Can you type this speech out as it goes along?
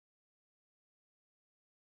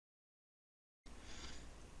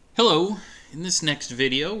Hello, in this next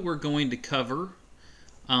video we're going to cover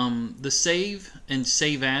the Save and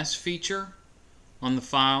Save As feature on the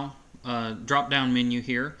File drop-down menu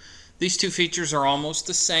here. These two features are almost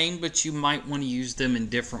the same, but you might want to use them in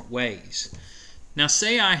different ways. Now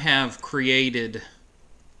say I have created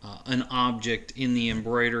an object in the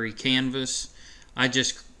embroidery canvas. I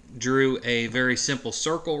just drew a very simple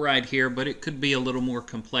circle right here, but it could be a little more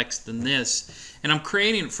complex than this. And I'm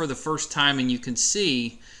creating it for the first time, and you can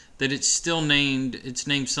see that it's still named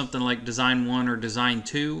something like Design 1 or Design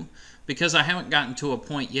 2 because I haven't gotten to a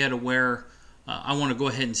point yet of where I want to go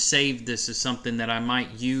ahead and save this as something that I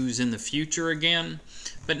might use in the future again.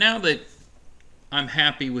 But now that I'm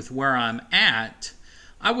happy with where I'm at,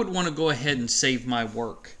 I would want to go ahead and save my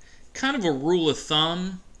work. Kind of a rule of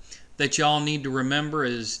thumb that y'all need to remember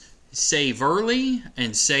is save early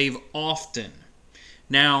and save often.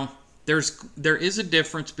 Now, there is a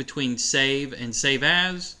difference between save and save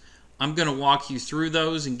as. I'm going to walk you through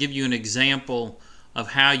those and give you an example of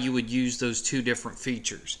how you would use those two different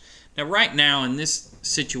features. Now, right now in this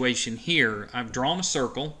situation here, I've drawn a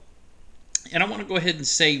circle and I want to go ahead and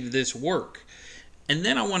save this work. And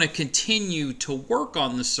then I want to continue to work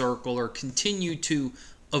on the circle or continue to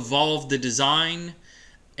evolve the design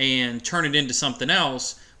and turn it into something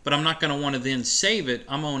else, but I'm not going to want to then save it.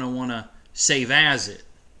 I'm going to want to save as it.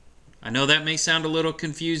 I know that may sound a little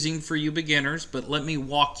confusing for you beginners, but let me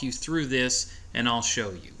walk you through this and I'll show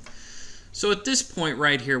you. So at this point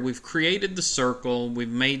right here, we've created the circle. We've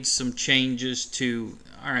made some changes to,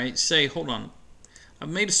 hold on. I've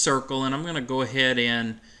made a circle and I'm going to go ahead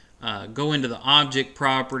and go into the object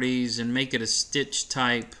properties and make it a stitch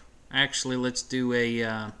type. Actually, let's just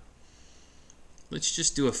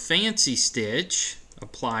do a fancy stitch,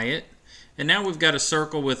 apply it, and now we've got a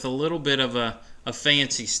circle with a little bit of a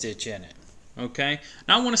fancy stitch in it. Okay,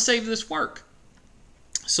 now I want to save this work.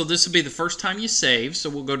 So this will be the first time you save, so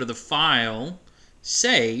we'll go to the File,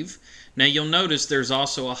 Save. Now you'll notice there's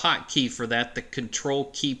also a hotkey for that, the Control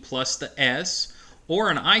key plus the S, or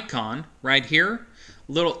an icon right here.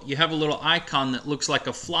 You have a little icon that looks like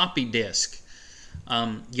a floppy disk.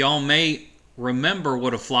 Y'all may remember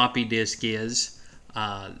what a floppy disk is.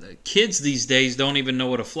 Kids these days don't even know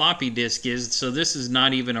what a floppy disk is, so this is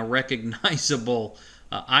not even a recognizable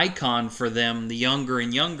icon for them, the younger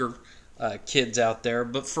and younger kids out there.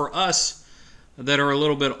 But for us that are a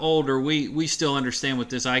little bit older, we still understand what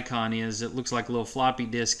this icon is. It looks like a little floppy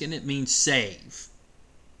disk, and it means save.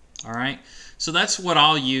 Alright, so that's what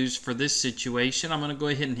I'll use for this situation. I'm going to go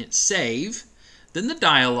ahead and hit save. Then the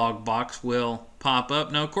dialog box will pop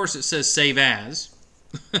up. Now, of course, it says save as.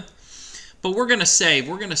 But we're going to save.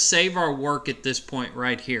 We're going to save our work at this point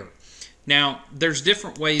right here. Now, there's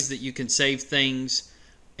different ways that you can save things.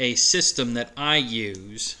 A system that I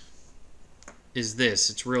use is this.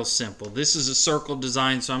 It's real simple. This is a circle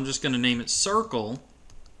design, so I'm just going to name it Circle.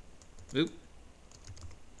 I'm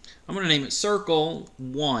going to name it Circle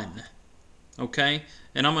 1. Okay?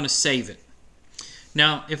 And I'm going to save it.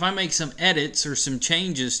 Now, if I make some edits or some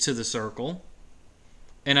changes to the circle,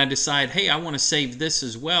 and I decide, hey, I want to save this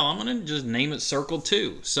as well, I'm going to just name it Circle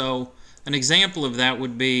 2. So an example of that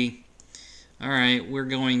would be, all right, we're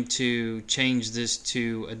going to change this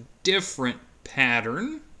to a different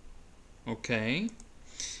pattern. Okay.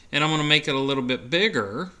 And I'm going to make it a little bit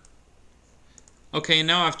bigger. Okay,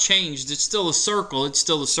 now I've changed. It's still a circle. It's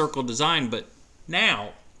still a circle design. But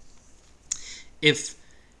now, if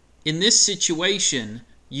in this situation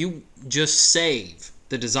you just save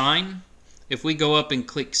the design, if we go up and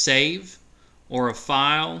click Save or a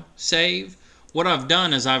File, Save, what I've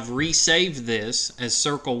done is I've resaved this as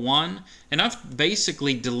Circle 1, and I've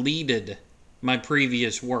basically deleted my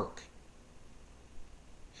previous work.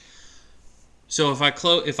 So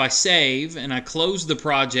if I save and I close the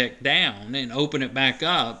project down and open it back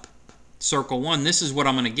up, Circle 1, this is what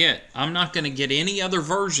I'm going to get. I'm not going to get any other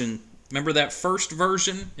version. Remember that first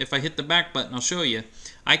version? If I hit the back button, I'll show you.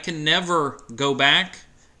 I can never go back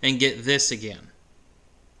and get this again.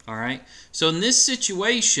 Alright, so in this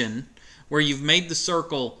situation where you've made the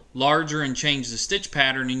circle larger and changed the stitch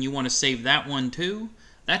pattern and you want to save that one too,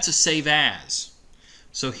 that's a save as.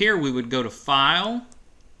 So here we would go to File.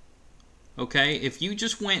 Okay, if you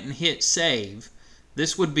just went and hit Save,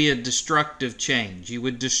 this would be a destructive change. You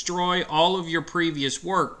would destroy all of your previous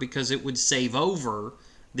work because it would save over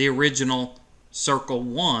the original Circle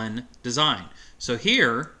 1 design. So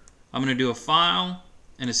here I'm going to do a File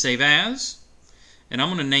and a Save As, and I'm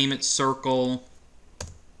going to name it Circle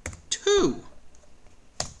 2.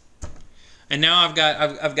 And now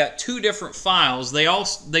I've got two different files.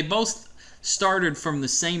 They both started from the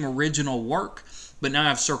same original work, but now I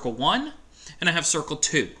have Circle 1 and I have Circle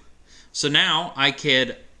 2. So now I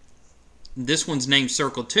could, this one's named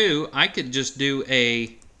Circle 2, I could just do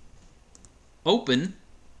a open.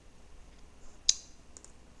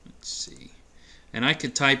 Let's see. And I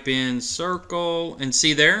could type in circle, and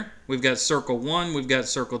see there, we've got Circle 1, we've got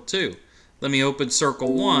Circle 2. Let me open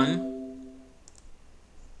Circle 1.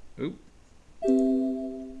 Oop.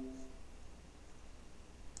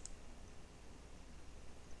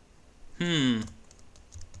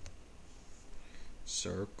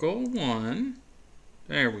 Circle 1.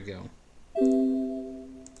 There we go.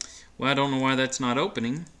 Well, I don't know why that's not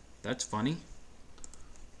opening. That's funny.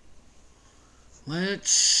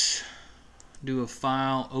 Let's do a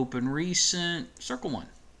file, open recent, Circle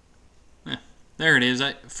 1. There it is.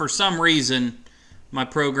 For some reason, my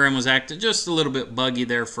program was acting just a little bit buggy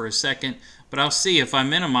there for a second. But I'll see if I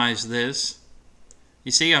minimize this.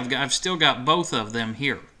 You see, I've still got both of them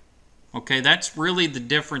here. Okay, that's really the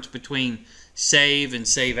difference between save and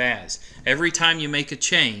save as. Every time you make a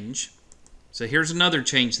change, so here's another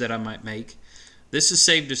change that I might make. This is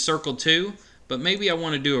saved to Circle 2, but maybe I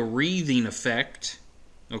want to do a wreathing effect,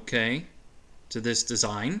 okay, to this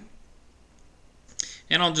design.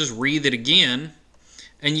 And I'll just wreath it again.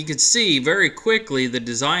 And you can see very quickly the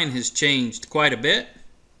design has changed quite a bit.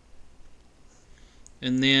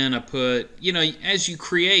 And then I put, you know, as you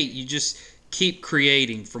create, you just keep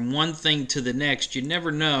creating from one thing to the next. You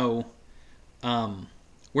never know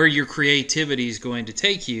where your creativity is going to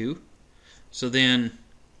take you. So then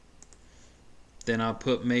I'll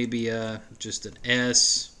put maybe just an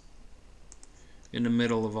S in the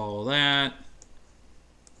middle of all that.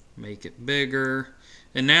 Make it bigger.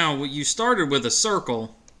 And now you started with a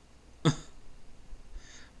circle,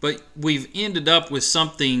 but we've ended up with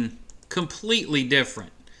something completely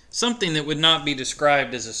different. Something that would not be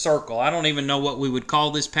described as a circle. I don't even know what we would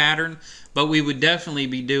call this pattern, but we would definitely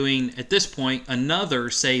be doing, at this point, another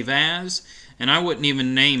save as, and I wouldn't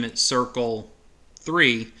even name it Circle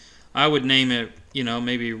 3. I would name it, you know,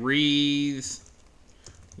 maybe wreath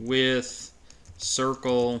with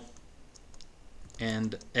circle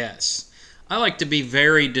and S. I like to be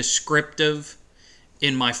very descriptive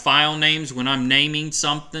in my file names when I'm naming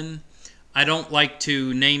something. I don't like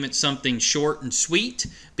to name it something short and sweet,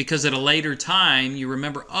 because at a later time you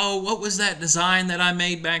remember, oh, what was that design that I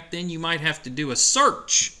made back then? You might have to do a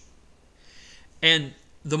search. And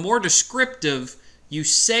the more descriptive you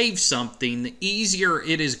save something, the easier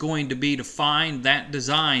it is going to be to find that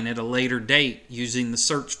design at a later date using the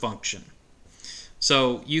search function.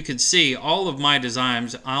 So you can see all of my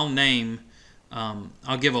designs, I'll name,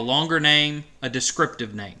 I'll give a longer name, a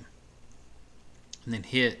descriptive name. And then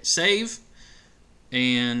hit save,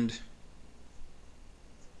 and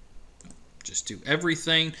just do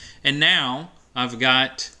everything. And now I've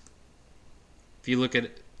got, if you look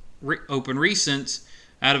at open recents,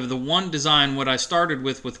 out of the one design, what I started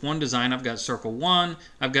with one design, I've got Circle 1,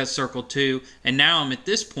 I've got Circle 2, and now I'm at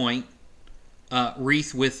this point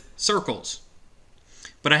wreath with circles.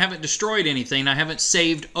 But I haven't destroyed anything. I haven't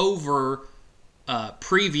saved over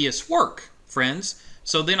previous work, friends.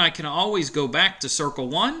 So then I can always go back to Circle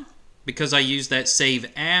 1 because I use that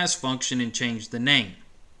save as function and change the name.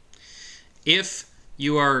 If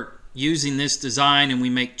you are using this design and we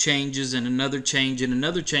make changes and another change and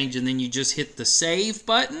another change, and then you just hit the save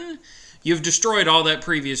button, you've destroyed all that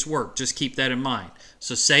previous work. Just keep that in mind.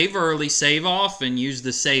 So save early, save often, use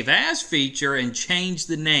the save as feature and change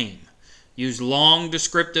the name. Use long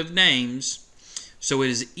descriptive names so it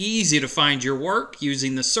is easy to find your work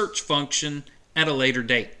using the search function at a later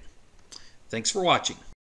date. Thanks for watching.